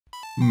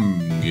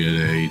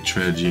G'day,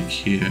 Tragic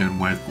here,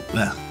 and I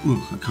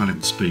can't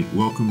even speak.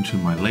 Welcome to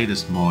my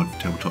latest mod,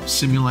 Tabletop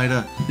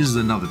Simulator. This is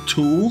another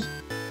tool,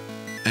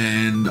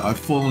 and I've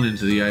fallen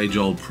into the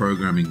age-old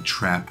programming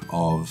trap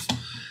of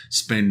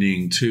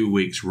spending 2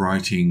 weeks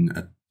writing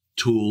a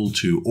tool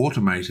to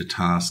automate a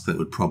task that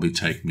would probably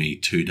take me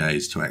 2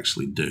 days to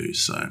actually do.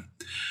 So,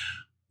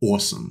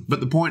 awesome.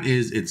 But the point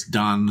is, it's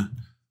done.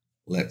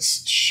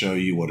 Let's show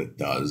you what it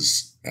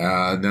does.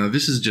 Now,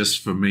 this is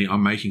just for me.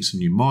 I'm making some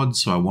new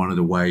mods, so I wanted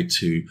a way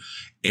to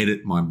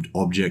edit my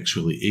objects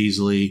really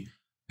easily.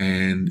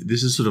 And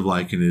this is sort of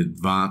like an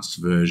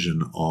advanced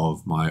version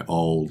of my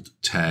old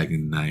tag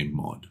and name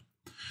mod.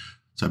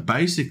 So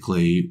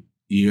basically,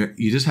 you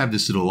just have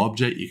this little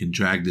object. You can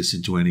drag this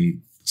into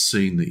any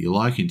scene that you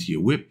like, into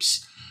your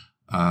whips.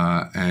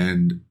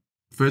 And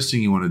first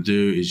thing you want to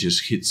do is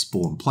just hit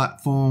spawn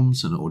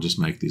platforms, and it will just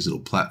make these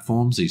little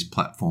platforms. These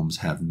platforms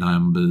have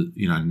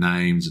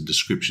names and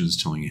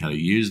descriptions telling you how to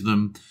use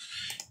them.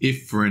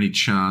 If for any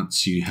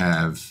chance you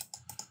have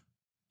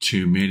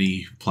too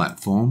many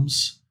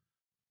platforms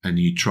and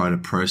you try to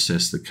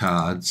process the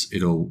cards,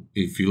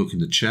 if you look in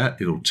the chat,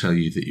 it'll tell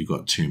you that you've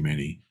got too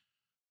many.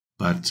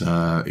 But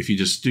if you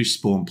just do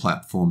spawn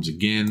platforms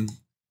again,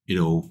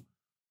 it'll,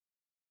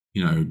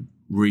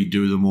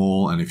 redo them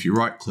all, and if you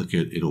right click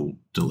it, it'll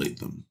delete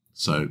them.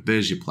 So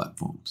there's your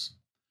platforms.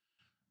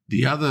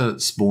 The other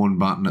spawn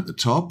button at the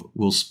top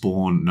will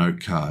spawn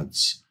note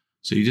cards.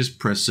 So you just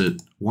press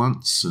it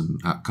once and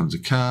out comes a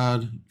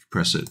card. If you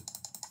press it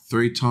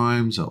 3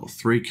 times,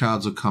 3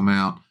 cards will come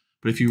out.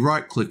 But if you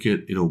right click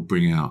it, it'll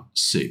bring out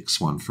 6,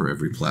 one for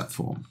every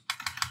platform.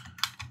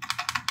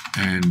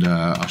 And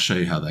I'll show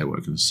you how they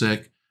work in a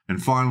sec.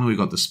 And finally, we've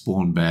got the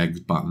spawn bags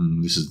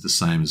button. This is the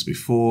same as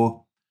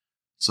before.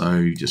 So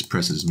you just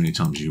press it as many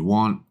times as you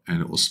want,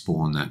 and it will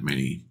spawn that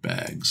many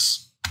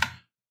bags.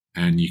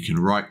 And you can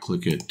right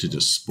click it to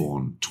just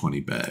spawn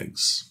 20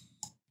 bags.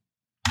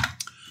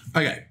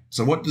 Okay,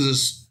 so what does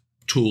this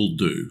tool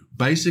do?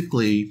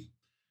 Basically,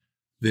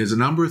 there's a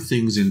number of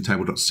things in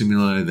Tabletop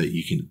Simulator that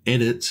you can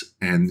edit,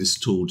 and this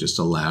tool just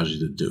allows you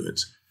to do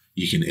it.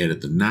 You can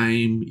edit the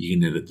name, you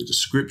can edit the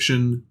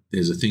description.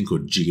 There's a thing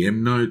called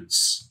GM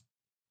notes.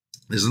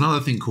 There's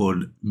another thing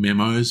called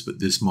memos, but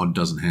this mod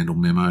doesn't handle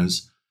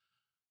memos.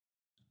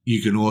 You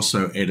can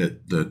also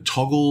edit the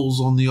toggles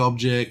on the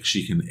objects,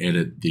 you can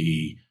edit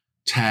the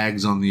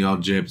tags on the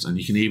objects, and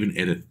you can even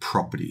edit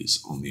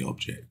properties on the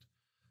object.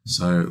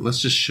 So let's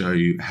just show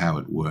you how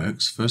it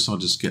works. First, I'll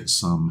just get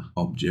some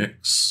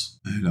objects,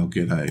 and I'll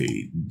get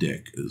a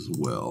deck as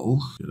well.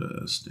 Get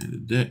a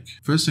standard deck.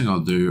 First thing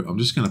I'll do, I'm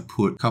just going to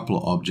put a couple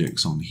of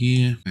objects on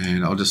here,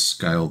 and I'll just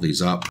scale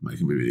these up, make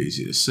them a bit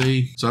easier to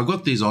see. So I've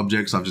got these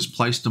objects, I've just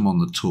placed them on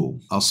the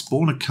tool. I'll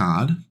spawn a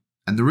card.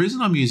 And the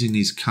reason I'm using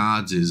these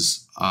cards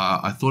is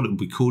I thought it would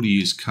be cool to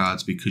use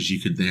cards because you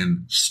could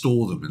then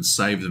store them and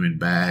save them in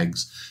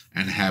bags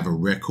and have a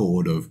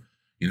record of,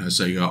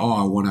 so you go,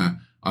 oh,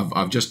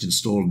 I've just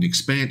installed an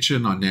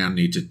expansion. I now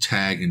need to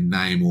tag and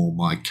name all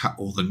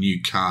the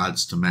new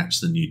cards to match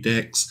the new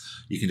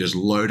decks. You can just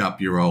load up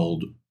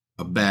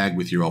a bag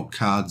with your old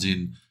cards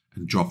in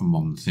and drop them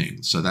on the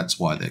thing. So that's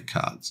why they're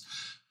cards.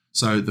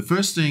 So the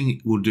first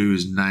thing we'll do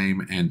is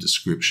name and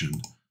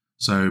description.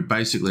 So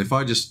basically,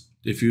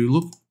 if you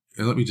look,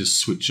 let me just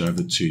switch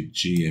over to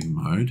GM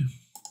mode.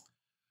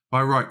 If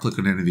I right click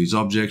on any of these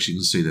objects, you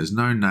can see there's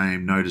no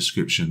name, no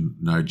description,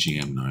 no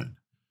GM note.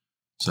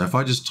 So if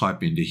I just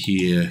type into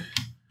here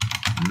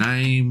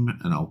name,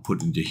 and I'll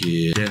put into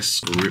here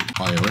desk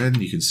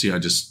RIP-ION, you can see I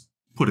just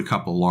put a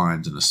couple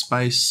lines and a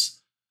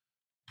space.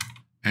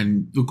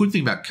 And the good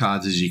thing about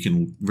cards is you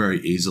can very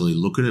easily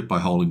look at it by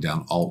holding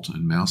down Alt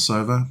and mouse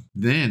over.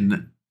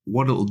 Then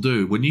what it'll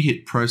do, when you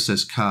hit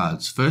process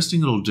cards, first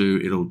thing it'll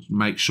do, it'll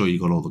make sure you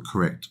got all the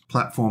correct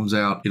platforms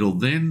out. It'll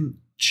then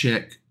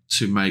check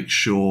to make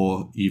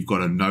sure you've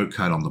got a note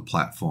card on the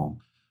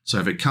platform. So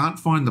if it can't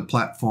find the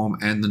platform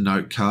and the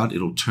note card,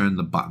 it'll turn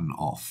the button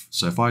off.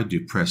 So if I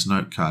do press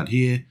note card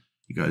here,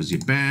 it goes,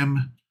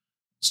 bam,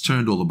 it's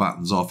turned all the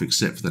buttons off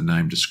except for the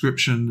name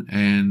description.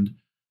 And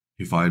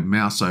if I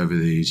mouse over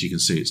these, you can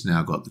see it's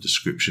now got the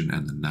description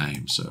and the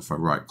name. So if I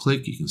right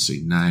click, you can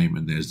see name,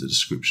 and there's the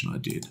description I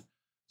did.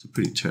 It's a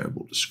pretty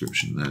terrible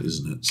description, that,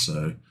 isn't it?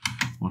 So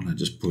why don't I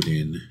just put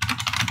in,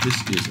 this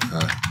is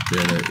a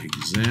better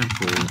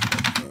example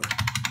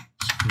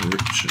of a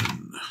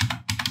description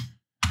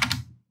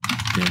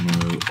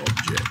demo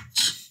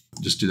object.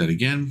 Just do that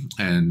again,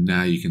 and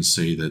now you can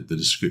see that the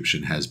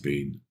description has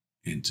been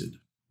entered.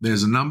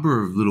 There's a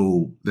number of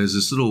there's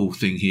this little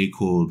thing here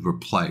called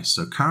replace.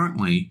 So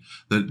currently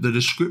the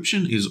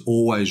description is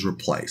always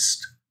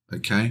replaced,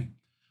 okay?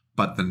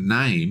 But the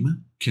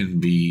name can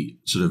be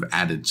sort of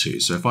added to.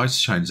 So if I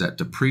change that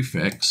to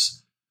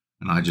prefix,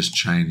 and I just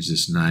change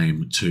this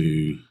name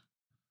to,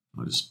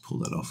 I'll just pull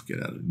that off,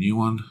 get out a new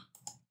one.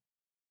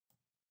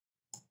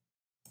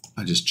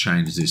 I just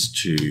change this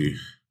to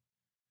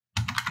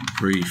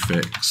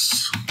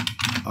prefix.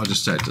 I'll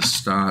just say it to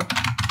start,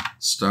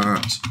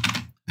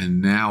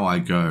 and now I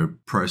go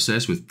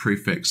process with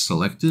prefix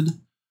selected.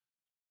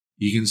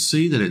 you can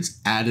see that it's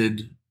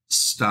added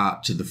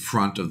start to the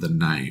front of the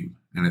name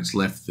and it's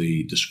left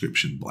the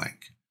description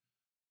blank.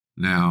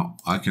 Now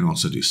I can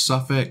also do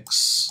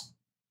suffix.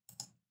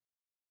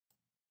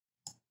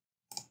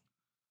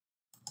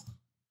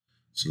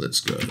 So let's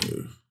go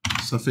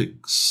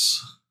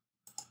suffix.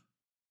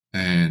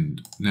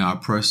 And now I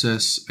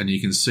process, and you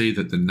can see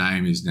that the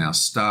name is now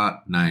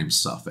start, name,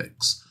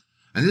 suffix.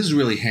 And this is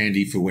really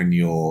handy for when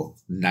you're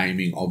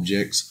naming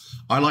objects.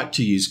 I like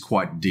to use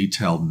quite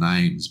detailed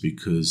names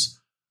because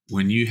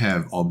when you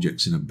have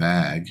objects in a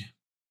bag,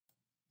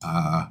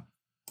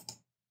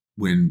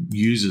 when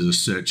users are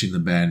searching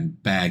the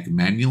bag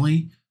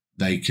manually,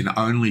 they can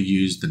only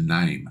use the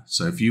name.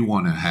 So if you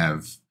want to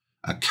have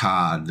a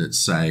card that,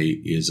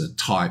 say, is a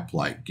type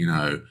like,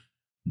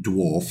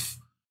 dwarf,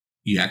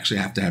 you actually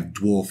have to have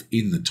dwarf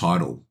in the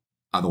title.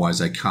 Otherwise,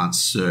 they can't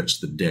search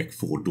the deck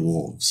for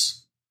dwarves.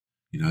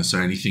 So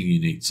anything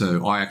unique.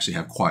 So I actually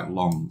have quite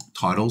long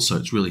titles, so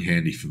it's really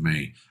handy for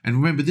me. And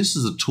remember, this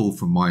is a tool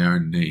for my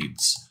own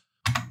needs.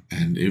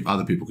 And if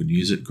other people can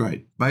use it,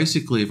 great.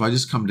 Basically, if I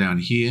just come down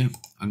here,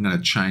 I'm going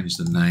to change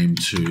the name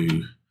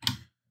to,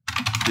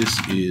 this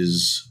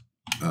is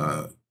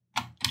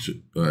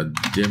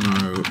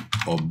demo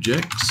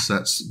objects.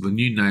 That's the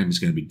new name is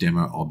going to be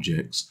demo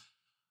objects.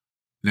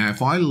 Now,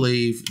 if I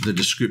leave the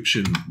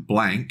description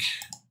blank,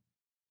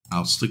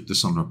 I'll stick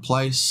this on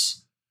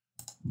replace.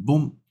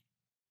 Boom.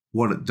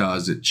 What it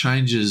does, it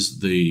changes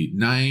the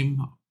name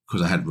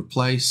because I had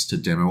replace to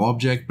demo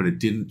object, but it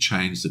didn't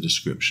change the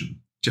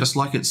description. Just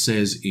like it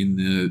says in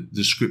the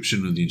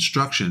description of the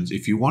instructions,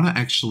 if you want to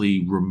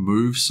actually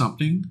remove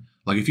something,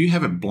 like if you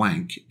have it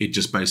blank, it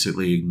just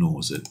basically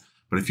ignores it.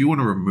 But if you want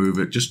to remove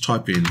it, just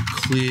type in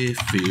clear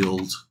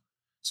field.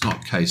 It's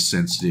not case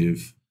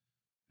sensitive.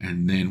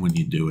 And then when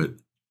you do it,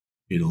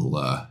 it'll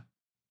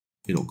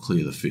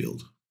clear the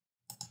field.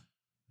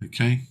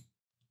 Okay.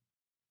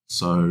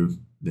 So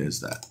there's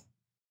that.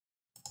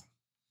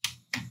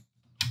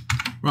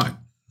 Right.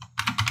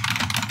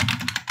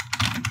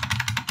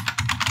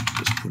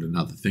 Just put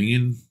another thing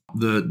in.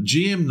 The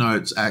GM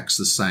notes acts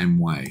the same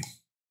way.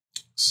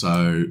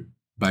 So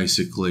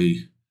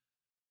basically,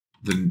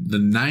 the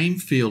name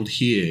field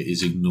here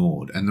is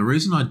ignored. And the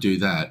reason I do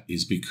that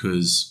is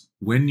because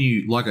when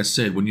you, like I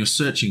said, when you're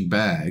searching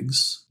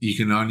bags, you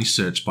can only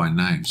search by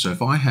name. So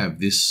if I have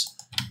this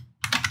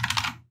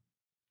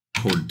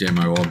called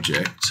demo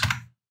object,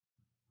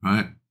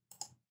 right?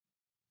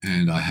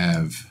 And I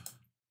have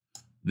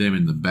them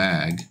in the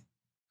bag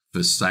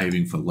for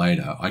saving for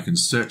later, I can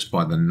search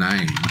by the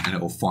name and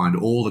it will find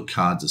all the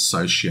cards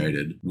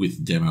associated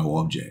with demo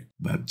object.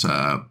 But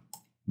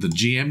the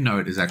GM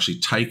note is actually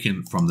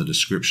taken from the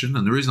description.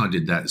 And the reason I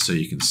did that is so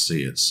you can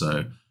see it.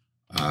 So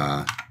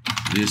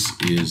this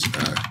is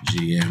a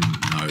GM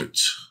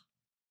note,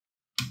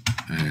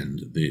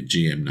 and the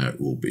GM note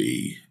will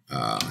be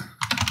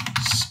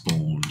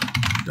spawn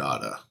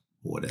data,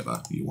 or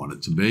whatever you want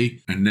it to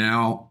be. And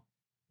now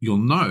you'll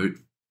note,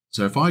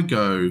 so if I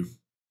go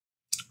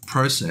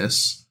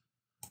process,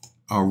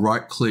 I'll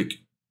right click,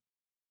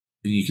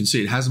 and you can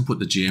see it hasn't put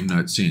the GM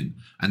notes in.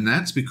 And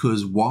that's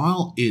because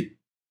while it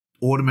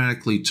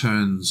automatically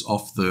turns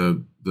off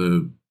the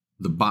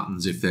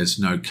buttons if there's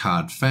no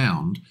card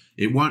found,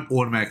 it won't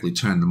automatically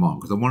turn them on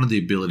because I wanted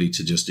the ability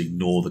to just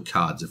ignore the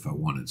cards if I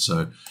wanted.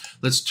 So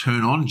let's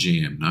turn on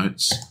GM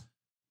notes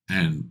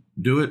and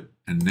do it.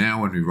 And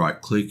now when we right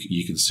click,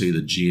 you can see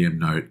the GM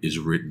note is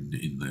written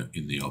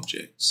in the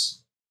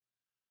objects.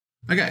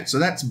 Okay, so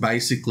that's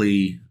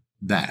basically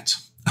that.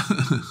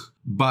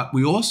 But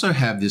we also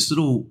have this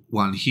little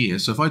one here.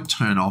 So if I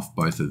turn off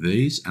both of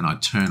these and I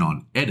turn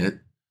on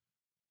edit,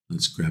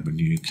 let's grab a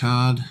new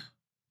card.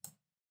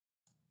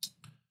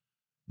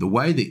 The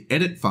way the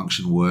edit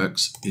function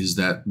works is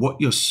that what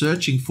you're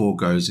searching for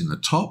goes in the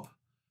top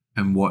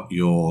and what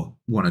you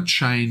want to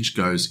change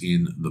goes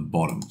in the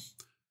bottom.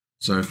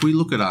 So if we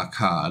look at our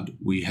card,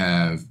 we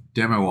have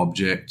demo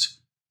object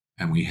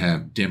and we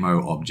have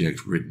demo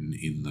object written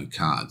in the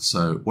card.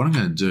 So what I'm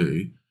going to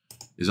do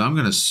is I'm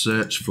going to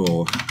search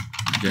for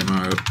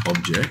demo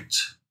object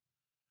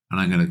and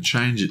I'm going to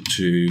change it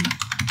to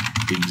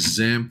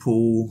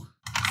example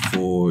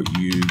for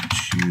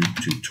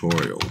YouTube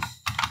tutorial.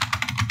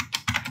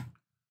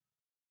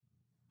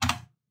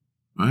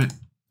 Right?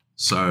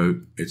 So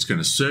it's going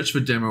to search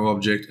for demo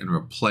object and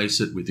replace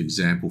it with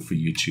example for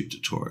YouTube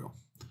tutorial.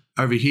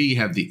 Over here you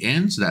have the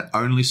N, so that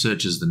only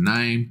searches the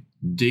name.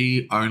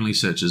 D only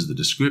searches the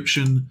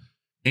description.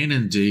 N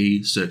and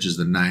D searches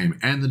the name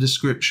and the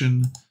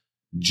description.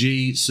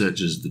 G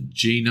searches the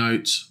G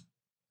note.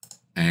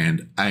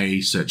 And A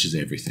searches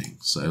everything.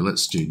 So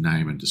let's do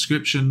name and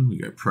description. We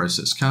go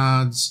process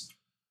cards.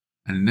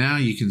 And now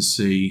you can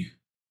see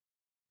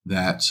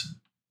that,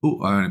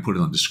 oh, I only put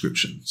it on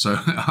description. So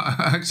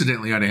I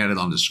accidentally only had it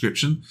on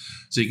description.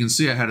 So you can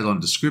see I had it on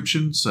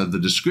description. So the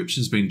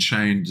description's been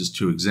changed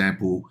to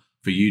example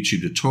for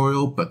YouTube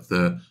tutorial, but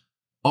the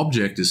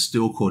object is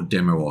still called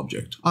demo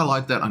object. I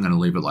like that. I'm going to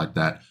leave it like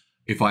that.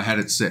 If I had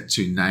it set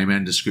to name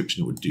and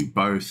description, it would do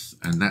both.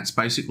 And that's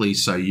basically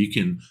so you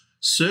can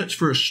search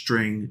for a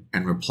string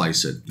and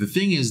replace it. The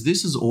thing is,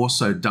 this is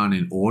also done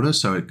in order.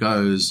 So it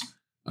goes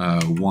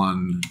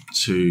 1,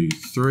 2,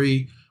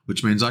 3,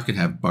 which means I could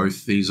have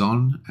both these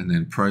on and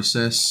then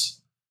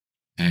process,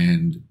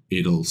 and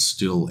it'll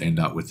still end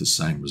up with the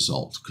same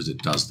result because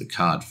it does the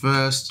card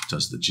first,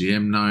 does the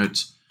GM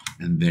note,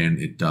 and then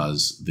it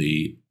does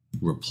the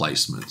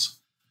replacement.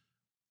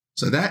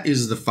 So that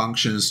is the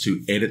functions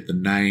to edit the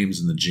names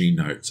and the G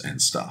notes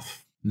and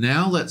stuff.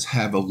 Now let's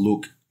have a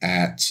look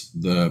at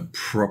the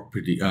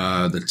property,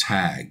 the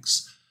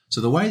tags.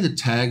 So the way the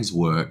tags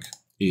work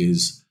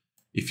is,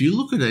 if you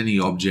look at any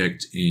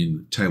object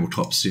in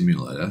Tabletop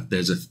Simulator,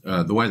 there's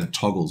the way the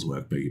toggles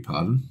work, beg your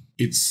pardon.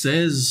 It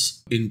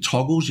says in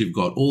toggles, you've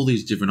got all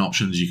these different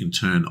options you can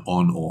turn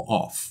on or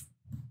off.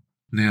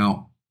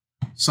 Now,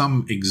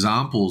 some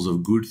examples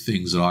of good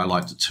things that I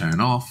like to turn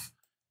off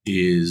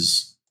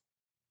is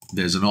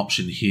there's an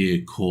option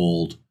here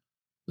called,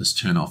 let's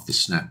turn off the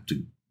snap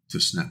to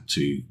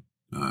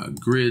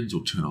grids,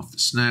 or turn off the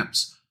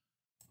snaps.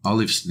 I'll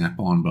leave snap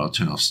on, but I'll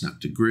turn off snap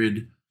to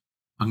grid.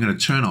 I'm going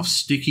to turn off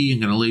sticky. I'm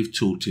going to leave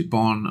tooltip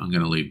on. I'm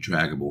going to leave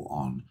draggable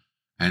on.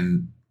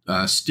 And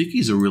sticky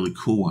is a really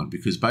cool one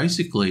because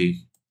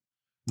basically,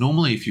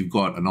 normally if you've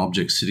got an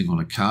object sitting on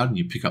a card and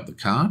you pick up the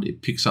card,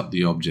 it picks up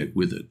the object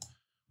with it,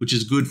 which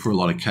is good for a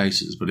lot of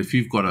cases. But if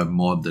you've got a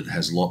mod that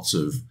has lots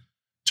of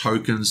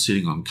tokens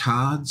sitting on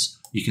cards,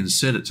 you can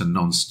set it to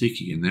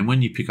non-sticky. And then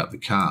when you pick up the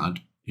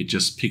card, it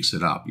just picks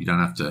it up. You don't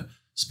have to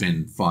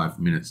spend 5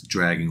 minutes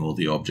dragging all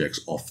the objects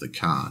off the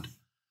card.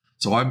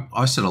 So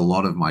I set a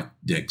lot of my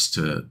decks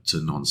to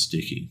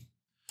non-sticky.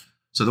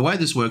 So the way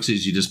this works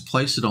is you just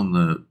place it on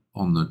the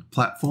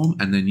platform,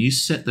 and then you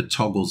set the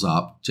toggles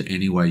up to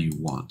any way you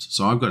want.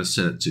 So I've got to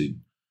set it to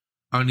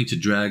only to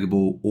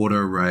draggable, auto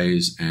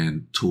raise,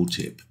 and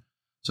tooltip.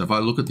 So if I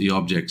look at the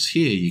objects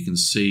here, you can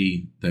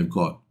see they've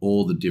got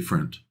all the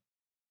different,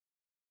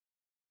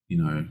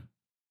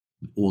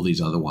 all these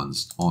other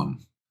ones on.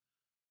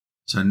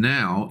 So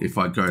now if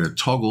I go to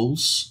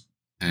toggles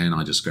and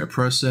I just go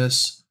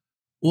process,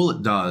 all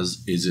it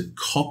does is it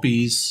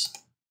copies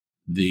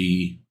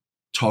the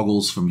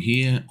toggles from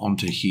here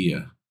onto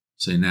here.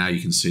 So now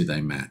you can see they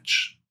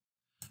match.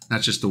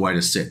 That's just the way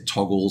to set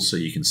toggles, so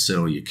you can set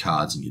all your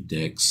cards and your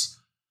decks.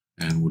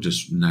 And we'll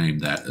just name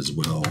that as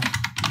well,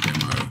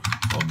 demo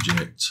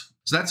object.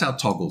 So that's how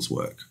toggles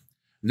work.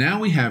 Now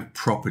we have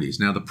properties.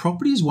 Now the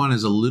properties one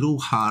is a little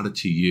harder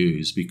to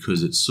use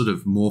because it's sort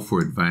of more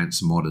for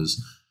advanced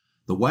modders.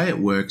 The way it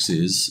works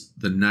is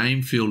the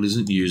name field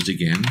isn't used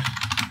again.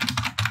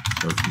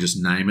 So we can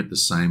just name it the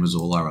same as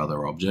all our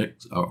other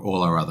objects, or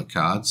all our other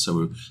cards.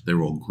 So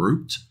they're all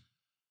grouped.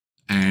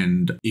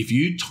 And if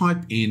you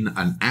type in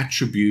an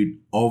attribute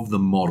of the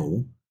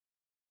model,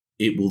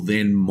 it will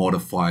then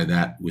modify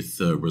that with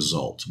the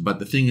result. But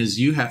the thing is,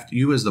 you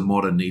as the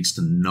modder needs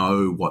to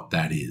know what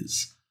that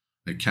is.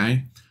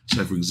 Okay.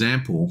 So for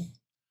example,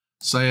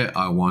 say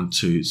I want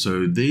to,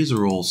 so these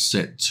are all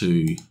set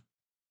to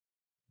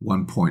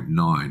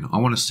 1.9. I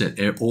want to set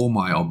all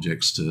my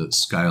objects to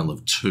scale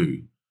of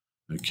 2.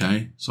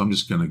 Okay. So I'm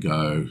just going to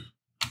go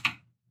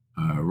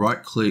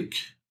right click.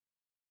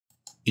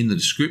 In the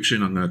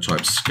description, I'm going to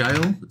type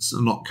scale. It's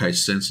not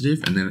case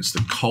sensitive. And then it's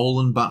the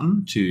colon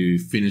button to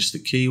finish the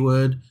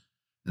keyword.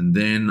 And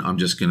then I'm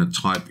just going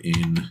to type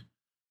in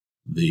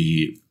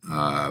the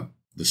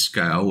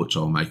scale, which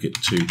I'll make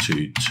it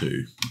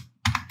 222.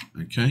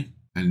 Okay.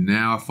 And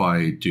now if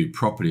I do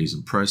properties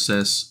and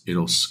process,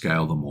 it'll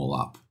scale them all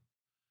up.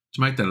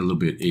 To make that a little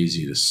bit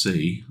easier to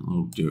see,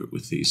 I'll do it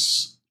with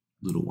these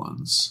little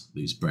ones,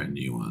 these brand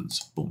new ones.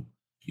 Boom.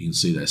 You can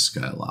see they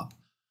scale up.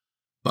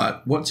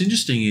 But what's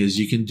interesting is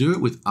you can do it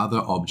with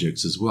other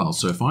objects as well.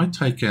 So if I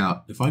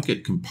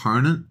get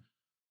component,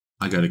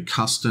 I go to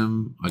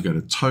custom, I go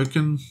to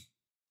token.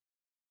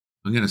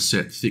 I'm going to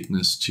set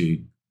thickness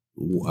to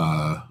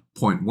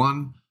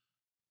 0.1,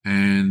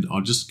 and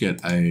I'll just get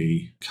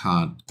a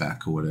card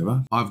back or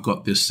whatever. I've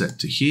got this set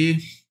to here.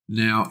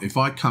 Now, if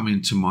I come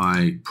into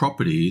my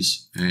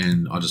properties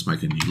and I'll just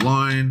make a new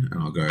line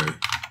and I'll go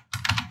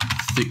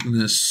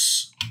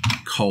thickness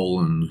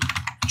colon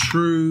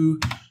true,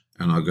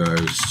 and I'll go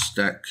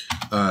stack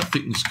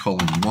thickness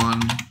colon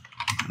 1,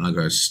 and I'll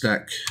go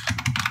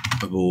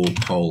stackable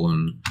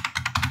colon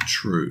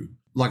true.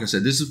 Like I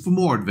said, this is for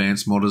more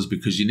advanced modders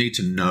because you need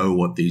to know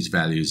what these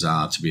values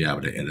are to be able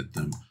to edit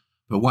them.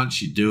 But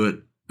once you do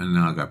it, and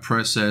then I go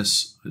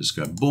process, I just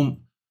go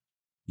boom,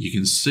 you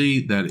can see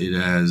that it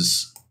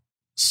has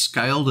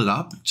scaled it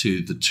up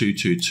to the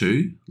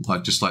 222,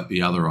 just like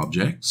the other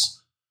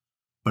objects,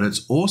 but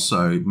it's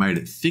also made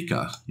it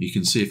thicker. You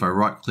can see if I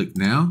right click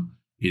now,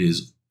 it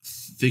is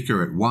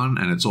thicker at 1,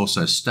 and it's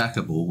also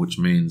stackable, which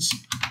means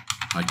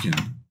I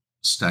can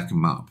stack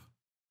them up.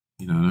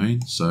 You know what I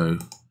mean? So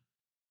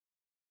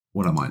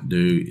what I might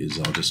do is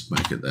I'll just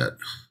make it that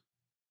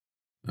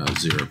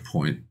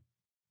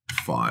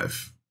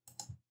 0.5.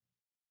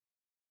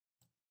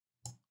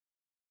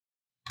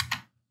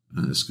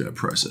 And let's go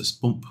process,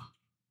 boom.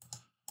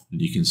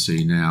 And you can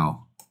see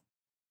now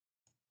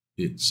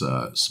it's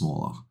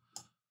smaller.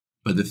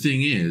 But the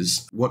thing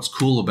is, what's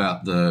cool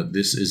about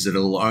this is that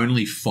it'll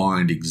only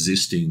find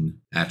existing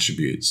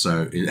attributes.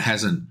 So it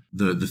hasn't,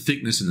 the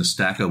thickness and the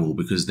stackable,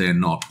 because they're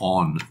not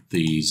on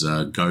these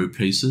Go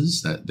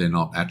pieces, that they're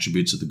not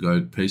attributes of the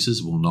Go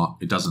pieces,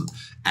 it doesn't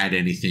add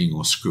anything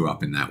or screw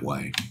up in that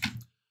way.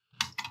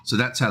 So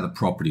that's how the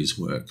properties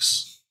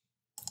works.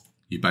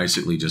 You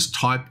basically just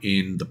type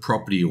in the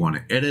property you want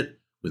to edit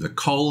with a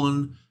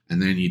colon, and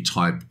then you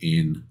type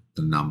in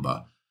the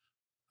number.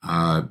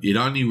 It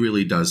only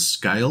really does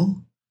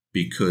scale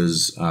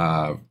because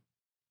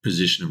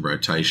position and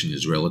rotation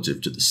is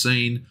relative to the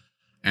scene.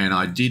 And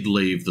I did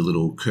leave the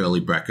little curly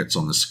brackets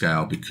on the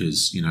scale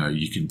because, you know,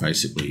 you can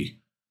basically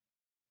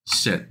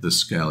set the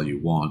scale you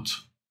want.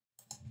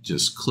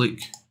 Just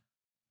click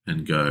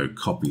and go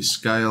copy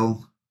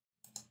scale,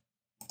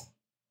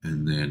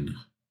 and then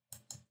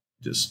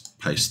just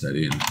paste that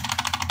in.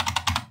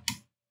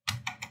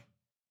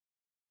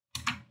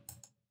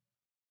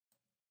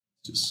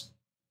 Just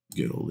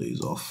get all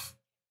these off.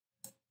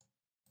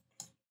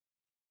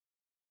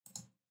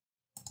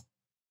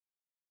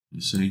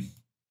 You see?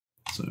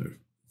 So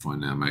if I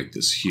now make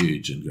this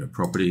huge and go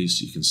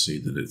properties, you can see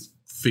that it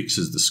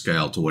fixes the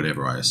scale to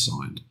whatever I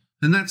assigned.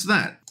 And that's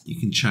that. You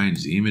can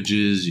change the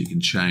images, you can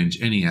change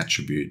any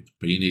attribute,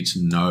 but you need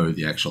to know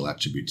the actual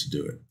attribute to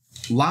do it.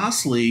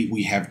 Lastly,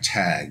 we have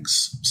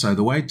tags. So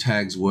the way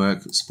tags work,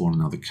 let's spawn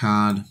another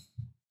card,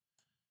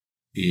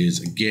 is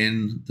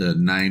again, the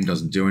name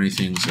doesn't do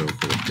anything, so we'll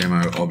call it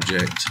demo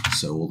object,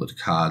 so all the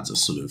cards are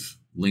sort of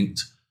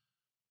linked.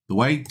 The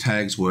way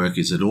tags work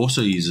is it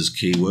also uses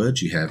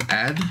keywords. You have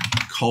add,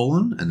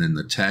 colon, and then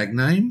the tag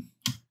name.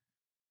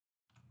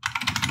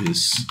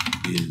 This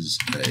is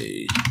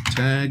a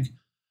tag.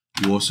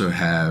 You also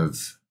have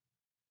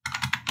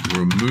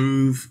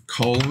remove,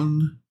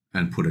 colon,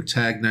 and put a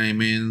tag name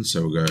in,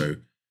 so we'll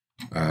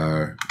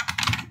go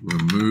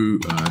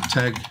remove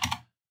tag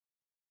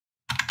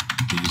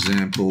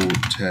example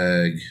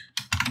tag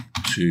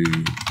to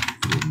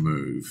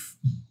remove,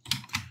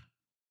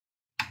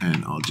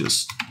 and I'll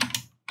just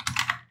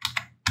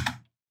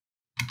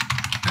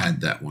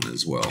add that one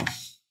as well.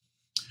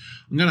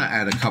 I'm going to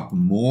add a couple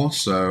more,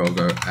 so I'll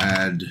go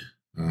add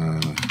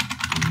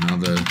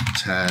another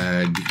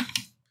tag.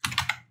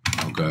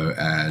 I'll go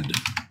add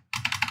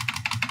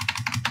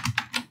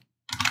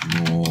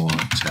more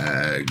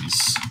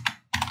tags.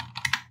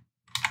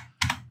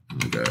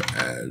 I'll go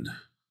add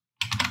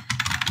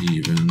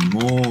even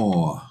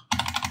more,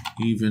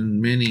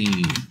 even many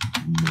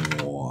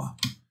more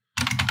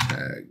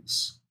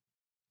tags.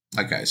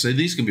 Okay, so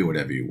these can be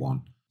whatever you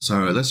want.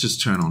 So let's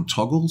just turn on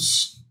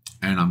toggles,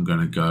 and I'm going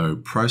to go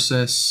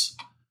process.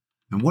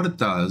 And what it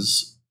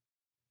does,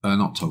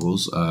 not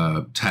toggles,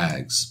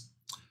 tags.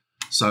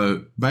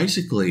 So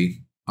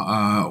basically,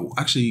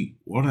 actually,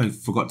 what I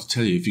forgot to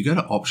tell you, if you go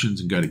to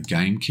options and go to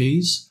game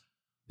keys,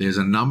 there's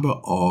a number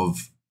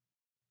of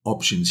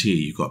options here.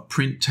 You've got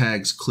print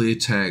tags, clear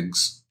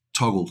tags,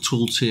 toggle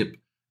tooltip,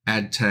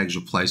 add tags,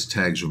 replace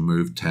tags,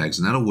 remove tags,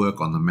 and that'll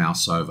work on the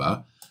mouse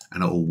over,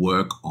 and it will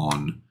work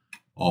on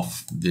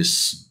off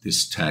this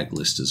tag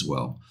list as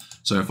well.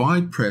 So if I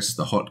press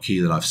the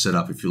hotkey that I've set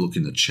up, if you look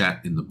in the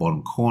chat in the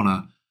bottom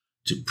corner,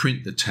 to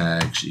print the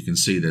tags, you can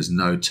see there's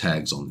no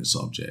tags on this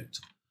object.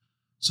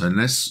 So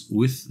unless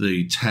with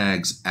the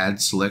tags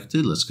add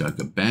selected, let's go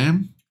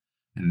kabam,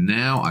 and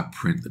now I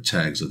print the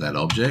tags of that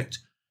object.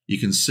 You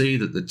can see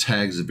that the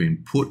tags have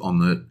been put on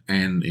the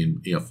and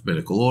in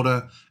alphabetical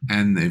order,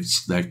 and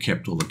they've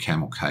kept all the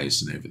camel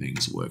case and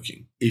everything's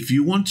working. If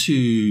you want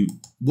to,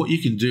 what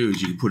you can do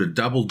is you can put a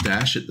double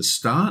dash at the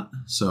start.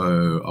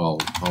 So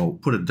I'll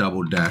put a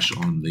double dash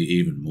on the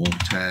even more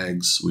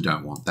tags. We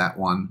don't want that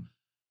one.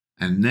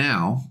 And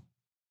now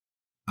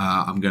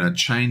I'm going to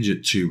change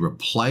it to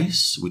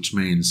replace, which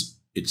means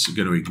it's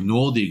going to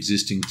ignore the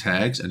existing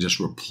tags and just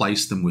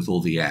replace them with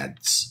all the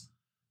adds.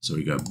 So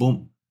we go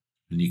boom.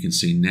 And you can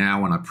see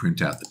now when I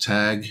print out the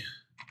tag,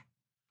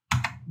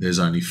 there's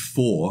only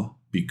 4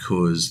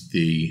 because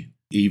the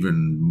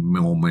even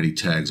more many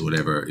tags or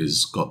whatever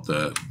is got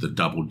the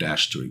double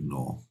dash to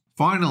ignore.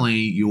 Finally,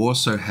 you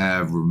also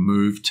have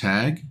remove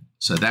tag.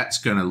 So that's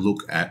going to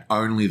look at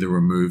only the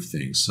remove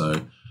things.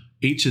 So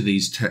each of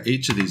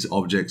these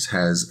objects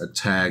has a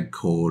tag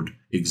called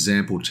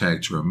example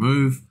tag to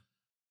remove.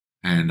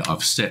 And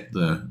I've set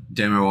the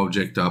demo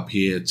object up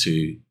here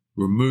to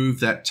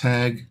remove that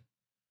tag.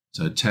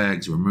 So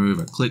tags,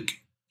 remove, I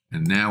click,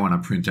 and now when I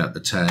print out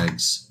the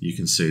tags, you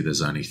can see there's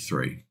only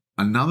 3.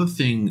 Another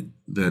thing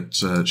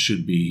that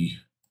should be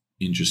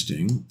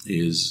interesting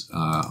is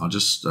I'll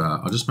just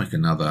make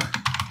another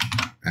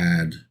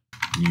add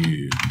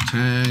new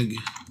tag.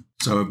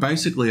 So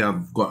basically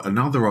I've got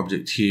another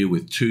object here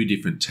with 2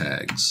 different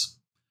tags.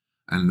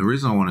 And the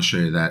reason I want to show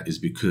you that is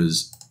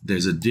because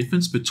there's a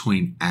difference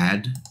between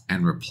add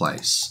and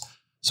replace.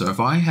 So if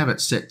I have it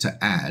set to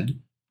add,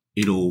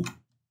 it'll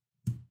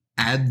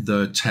add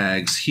the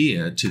tags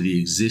here to the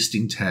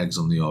existing tags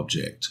on the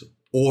object.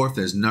 Or if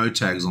there's no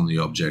tags on the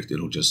object,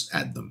 it'll just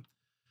add them.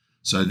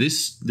 So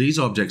these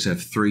objects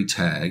have 3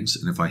 tags,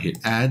 and if I hit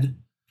add,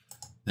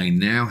 they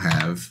now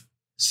have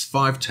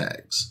 5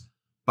 tags.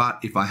 But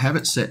if I have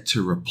it set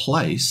to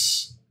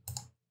replace,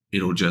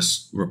 it'll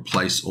just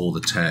replace all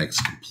the tags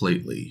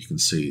completely. You can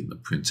see in the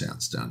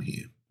printouts down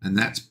here. And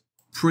that's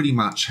pretty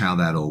much how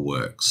that all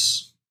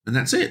works. And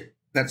that's it.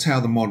 That's how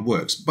the mod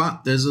works.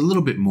 But there's a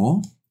little bit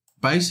more.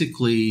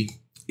 Basically,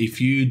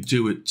 if you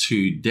do it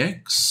to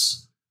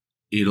Dex,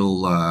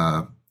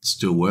 it'll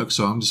still work.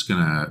 So I'm just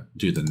going to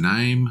do the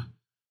name,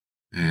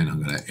 and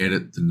I'm going to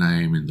edit the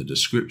name in the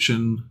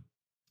description,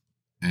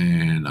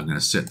 and I'm going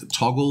to set the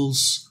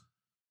toggles,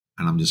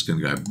 and I'm just going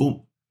to go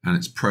boom, and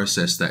it's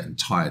processed that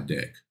entire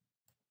deck.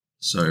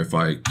 So if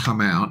I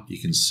come out, you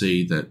can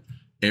see that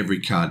every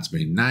card's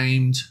been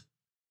named,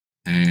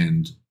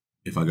 and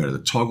if I go to the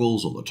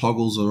toggles, all the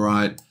toggles are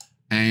right,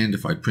 and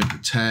if I print the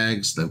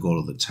tags, they've got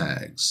all the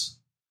tags.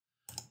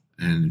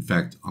 And in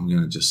fact, I'm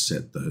going to just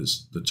set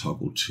the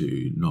toggle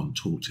to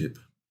non-tooltip.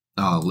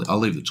 I'll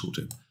leave the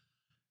tooltip.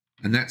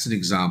 And that's an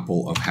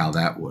example of how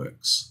that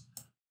works.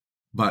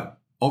 But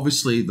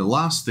obviously, the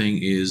last thing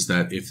is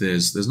that if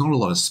there's not a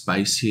lot of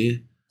space here,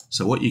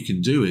 so what you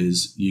can do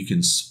is you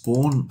can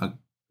spawn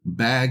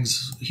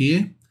bags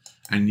here,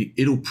 and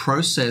it'll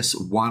process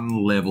one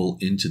level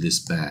into this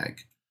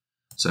bag.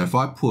 So if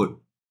I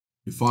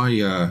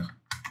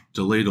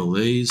delete all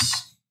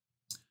these,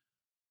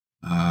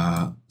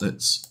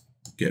 let's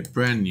get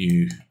brand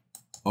new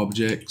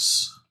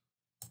objects.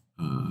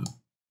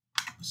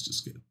 Let's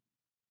just get,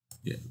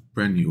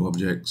 brand new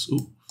objects.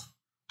 Ooh,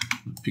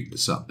 pick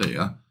this up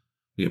there.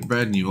 We get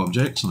brand new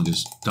objects, and I'll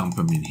just dump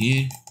them in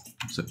here,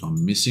 except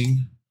I'm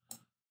missing.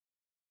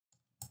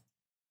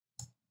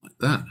 Like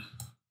that.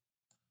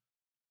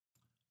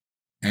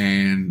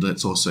 And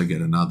let's also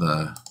get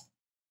another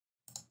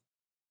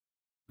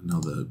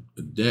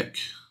deck,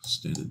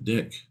 standard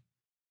deck.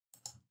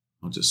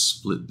 I'll just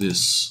split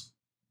this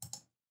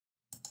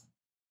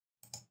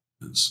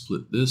and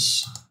split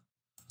this.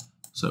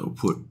 So we'll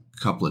put a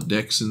couple of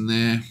decks in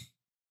there.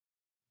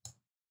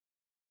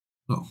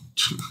 Oh,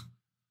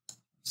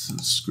 so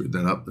screwed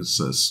that up. Let's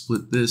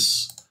split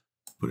this,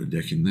 put a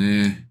deck in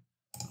there.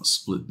 I'll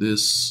split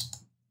this,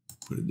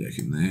 put a deck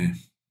in there.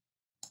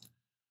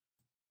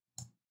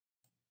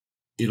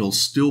 It'll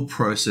still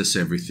process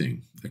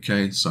everything.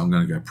 Okay, so I'm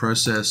going to go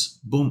process,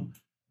 boom,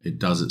 it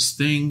does its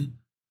thing.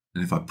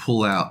 And if I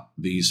pull out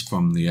these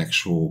from the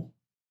actual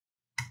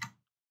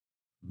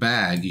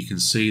bag, you can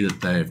see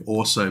that they've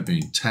also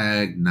been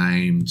tagged,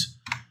 named,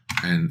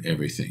 and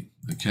everything,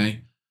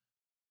 okay?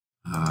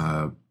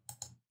 And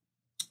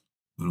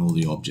all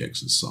the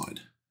objects inside.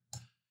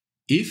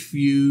 If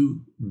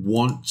you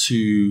want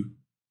to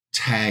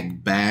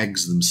tag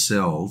bags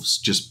themselves,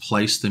 just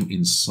place them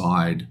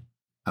inside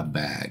a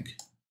bag.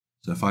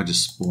 So if I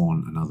just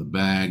spawn another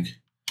bag,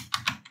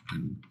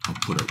 and I'll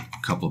put a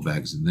couple of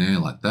bags in there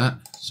like that.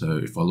 So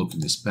if I look in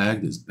this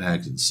bag, there's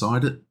bags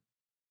inside it.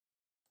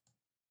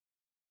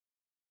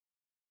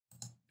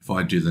 If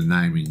I do the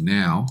naming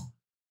now,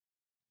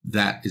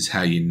 that is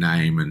how you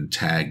name and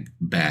tag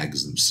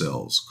bags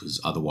themselves,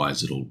 because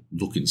otherwise it'll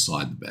look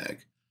inside the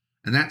bag.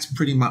 And that's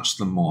pretty much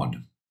the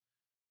mod,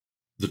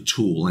 the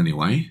tool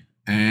anyway,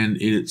 and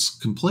it's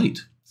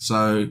complete.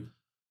 So,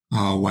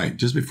 oh wait,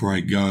 just before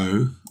I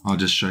go, I'll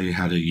just show you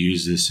how to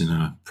use this in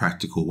a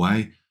practical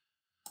way.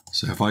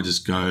 So if I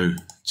just go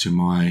to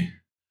my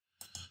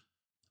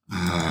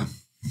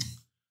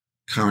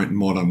current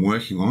mod I'm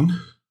working on,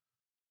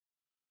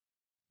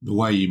 the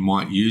way you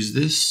might use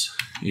this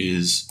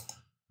is,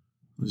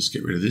 I'll just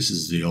get rid of this. This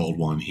is the old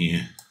one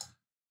here.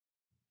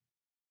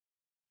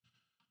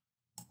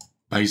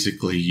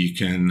 Basically, you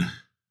can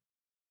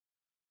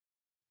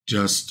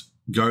just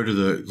go to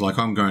the, like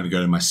I'm going to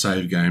go to my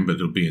save game, but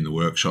it'll be in the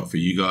workshop for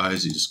you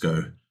guys. You just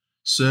go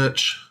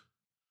search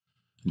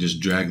and just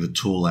drag the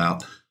tool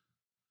out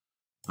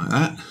like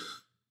that.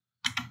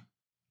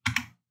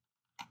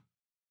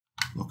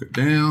 Lock it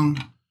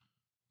down,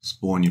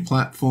 spawn your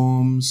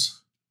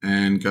platforms,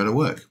 and go to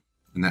work.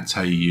 And that's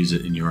how you use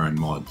it in your own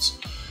mods.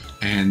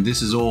 And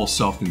this is all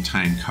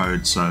self-contained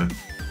code, so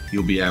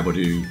you'll be able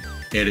to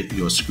edit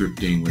your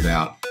scripting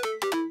without,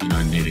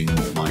 needing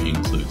all my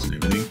includes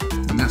and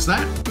everything. And that's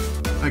that.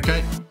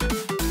 Okay,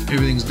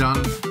 everything's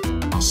done.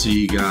 I'll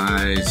see you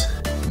guys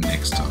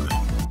next time.